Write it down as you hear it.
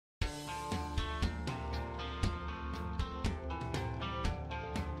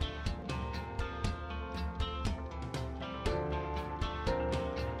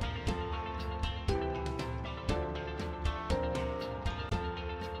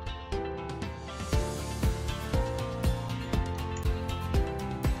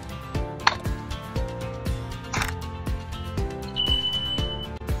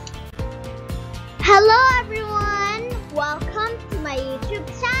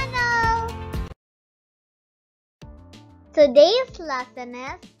Today's lesson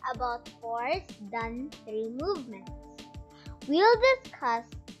is about force done through movements. We'll discuss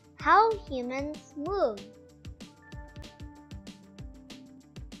how humans move.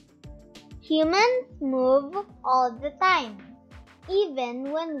 Humans move all the time,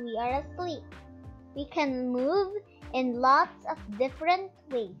 even when we are asleep. We can move in lots of different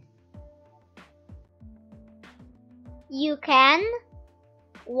ways. You can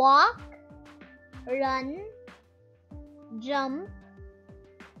walk, run, jump,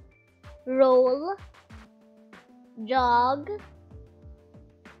 roll, jog,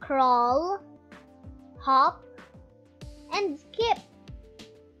 crawl, hop, and skip.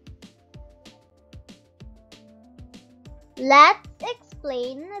 Let's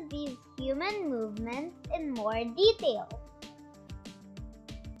explain these human movements in more detail.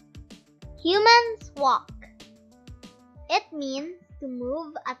 Humans walk. It means to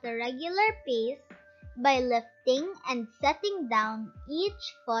move at a regular pace by lifting and setting down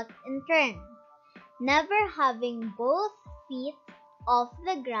each foot in turn, never having both feet off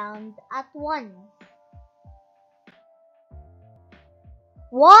the ground at once.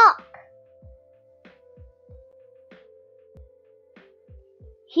 Walk.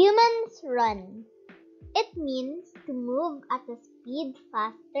 Humans run. It means to move at a speed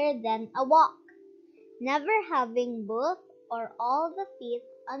faster than a walk, never having both or all the feet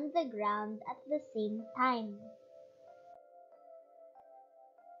on the ground at the same time.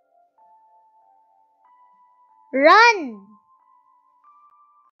 Run.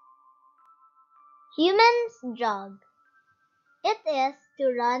 Humans jog. It is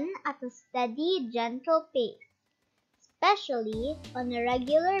to run at a steady, gentle pace, especially on a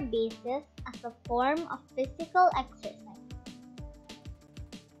regular basis as a form of physical exercise.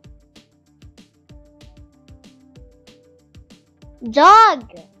 Jog.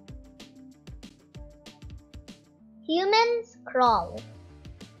 Humans crawl.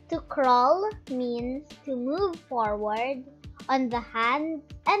 To crawl means to move forward on the hands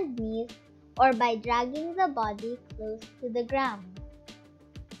and knees or by dragging the body close to the ground.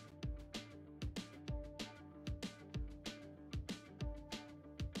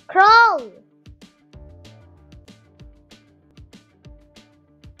 Crawl.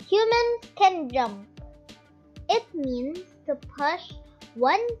 Humans can jump. It means to push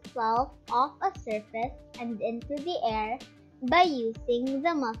oneself off a surface and into the air by using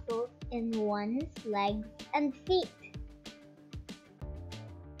the muscles in one's legs and feet.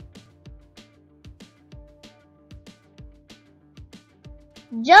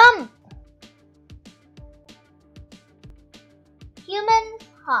 Jump. Humans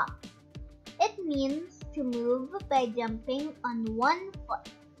hop. It means to move by jumping on one foot.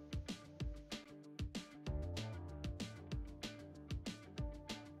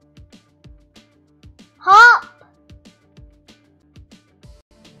 Hop.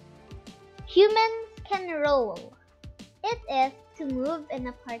 Humans can roll. It is to move in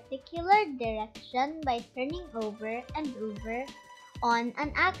a particular direction by turning over and over on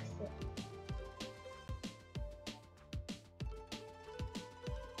an axis.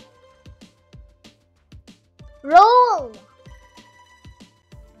 Roll.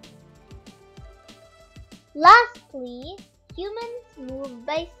 Lastly, humans move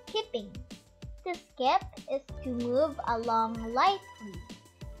by skipping. To skip is to move along lightly,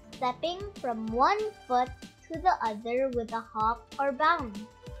 stepping from one foot to the other with a hop or bound.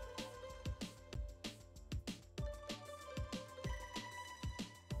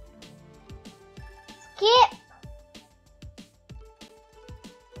 Skip.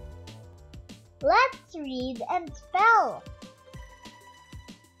 Let's read and spell.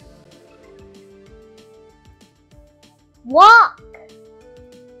 Walk.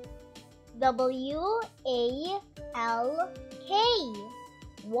 W-A-L-K.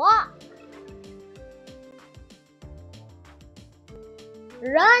 Walk.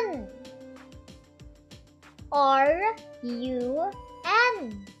 Run. R-U-N.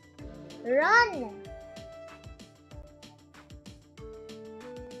 Run.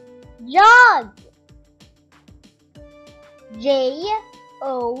 Jog. J-O-G.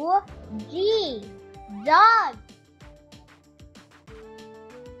 Jog.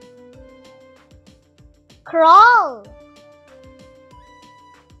 Crawl.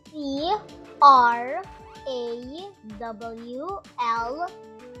 C-R-A-W-L.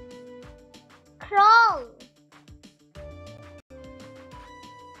 Crawl.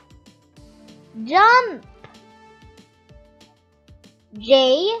 Jump.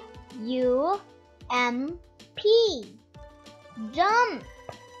 J-U-M-P. Jump.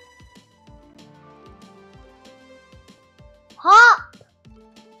 Hop.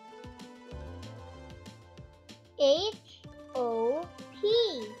 H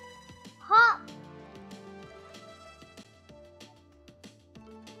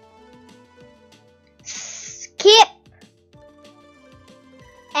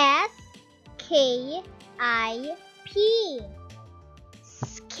K-I-P.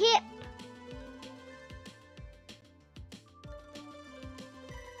 Skip.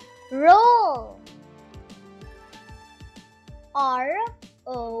 Roll.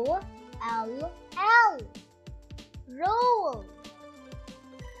 R-O-L-L. Roll.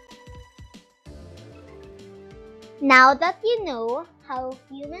 Now that you know how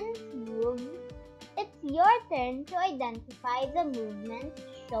humans move, it's your turn to identify the movements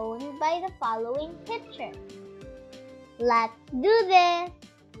shown by the following picture. Let's do this!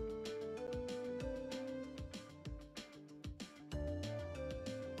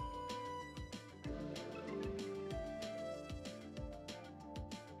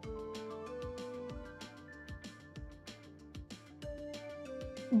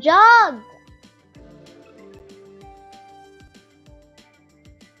 Jog.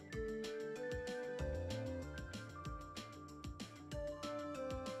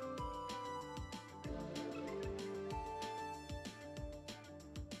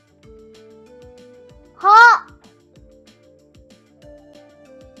 Hop.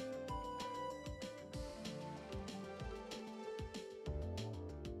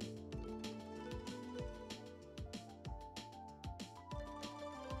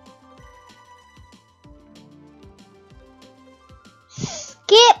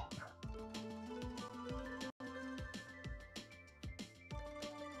 Skip.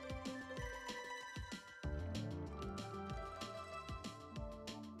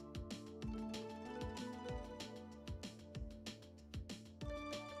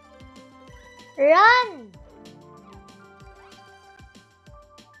 Run.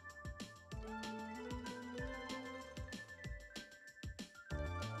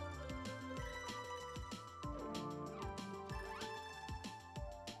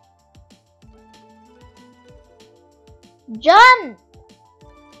 Jump.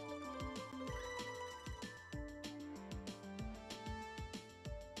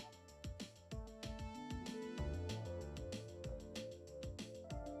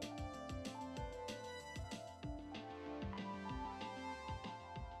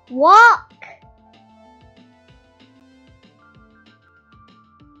 Walk.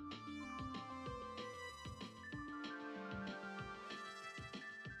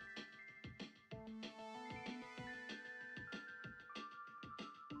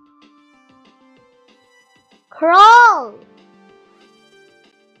 Crawl.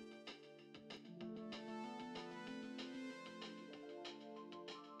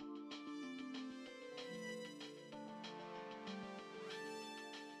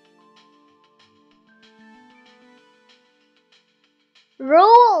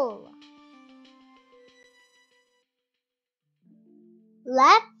 Roll.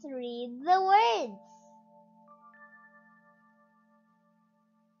 Let's read the words.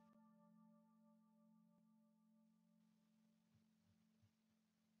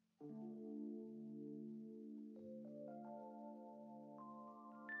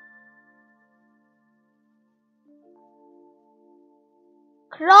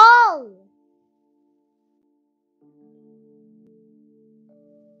 Crawl.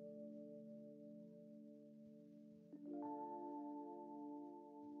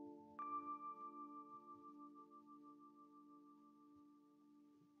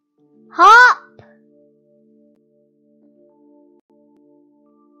 Hop.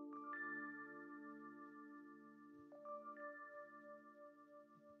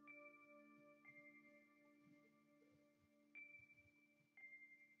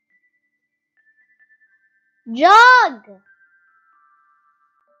 Jog.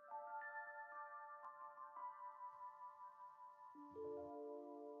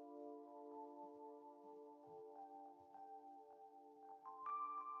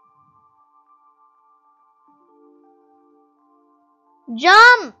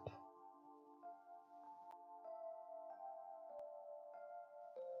 Jump.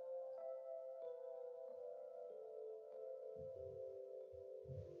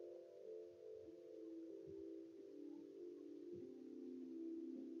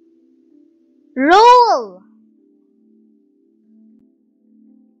 Roll.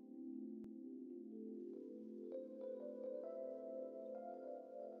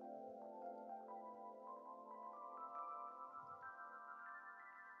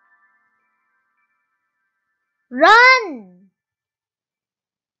 Run.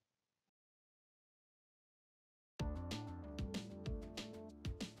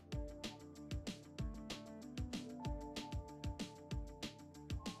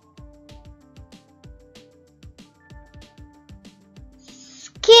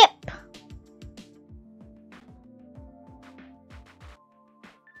 Skip.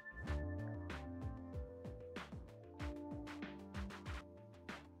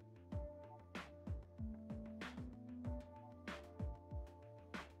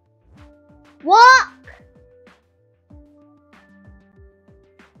 Walk!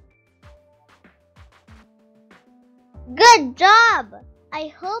 Good job!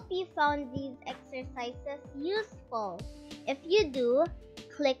 I hope you found these exercises useful. If you do,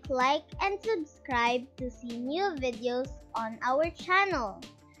 click like and subscribe to see new videos on our channel.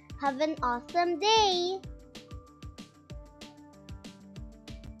 Have an awesome day!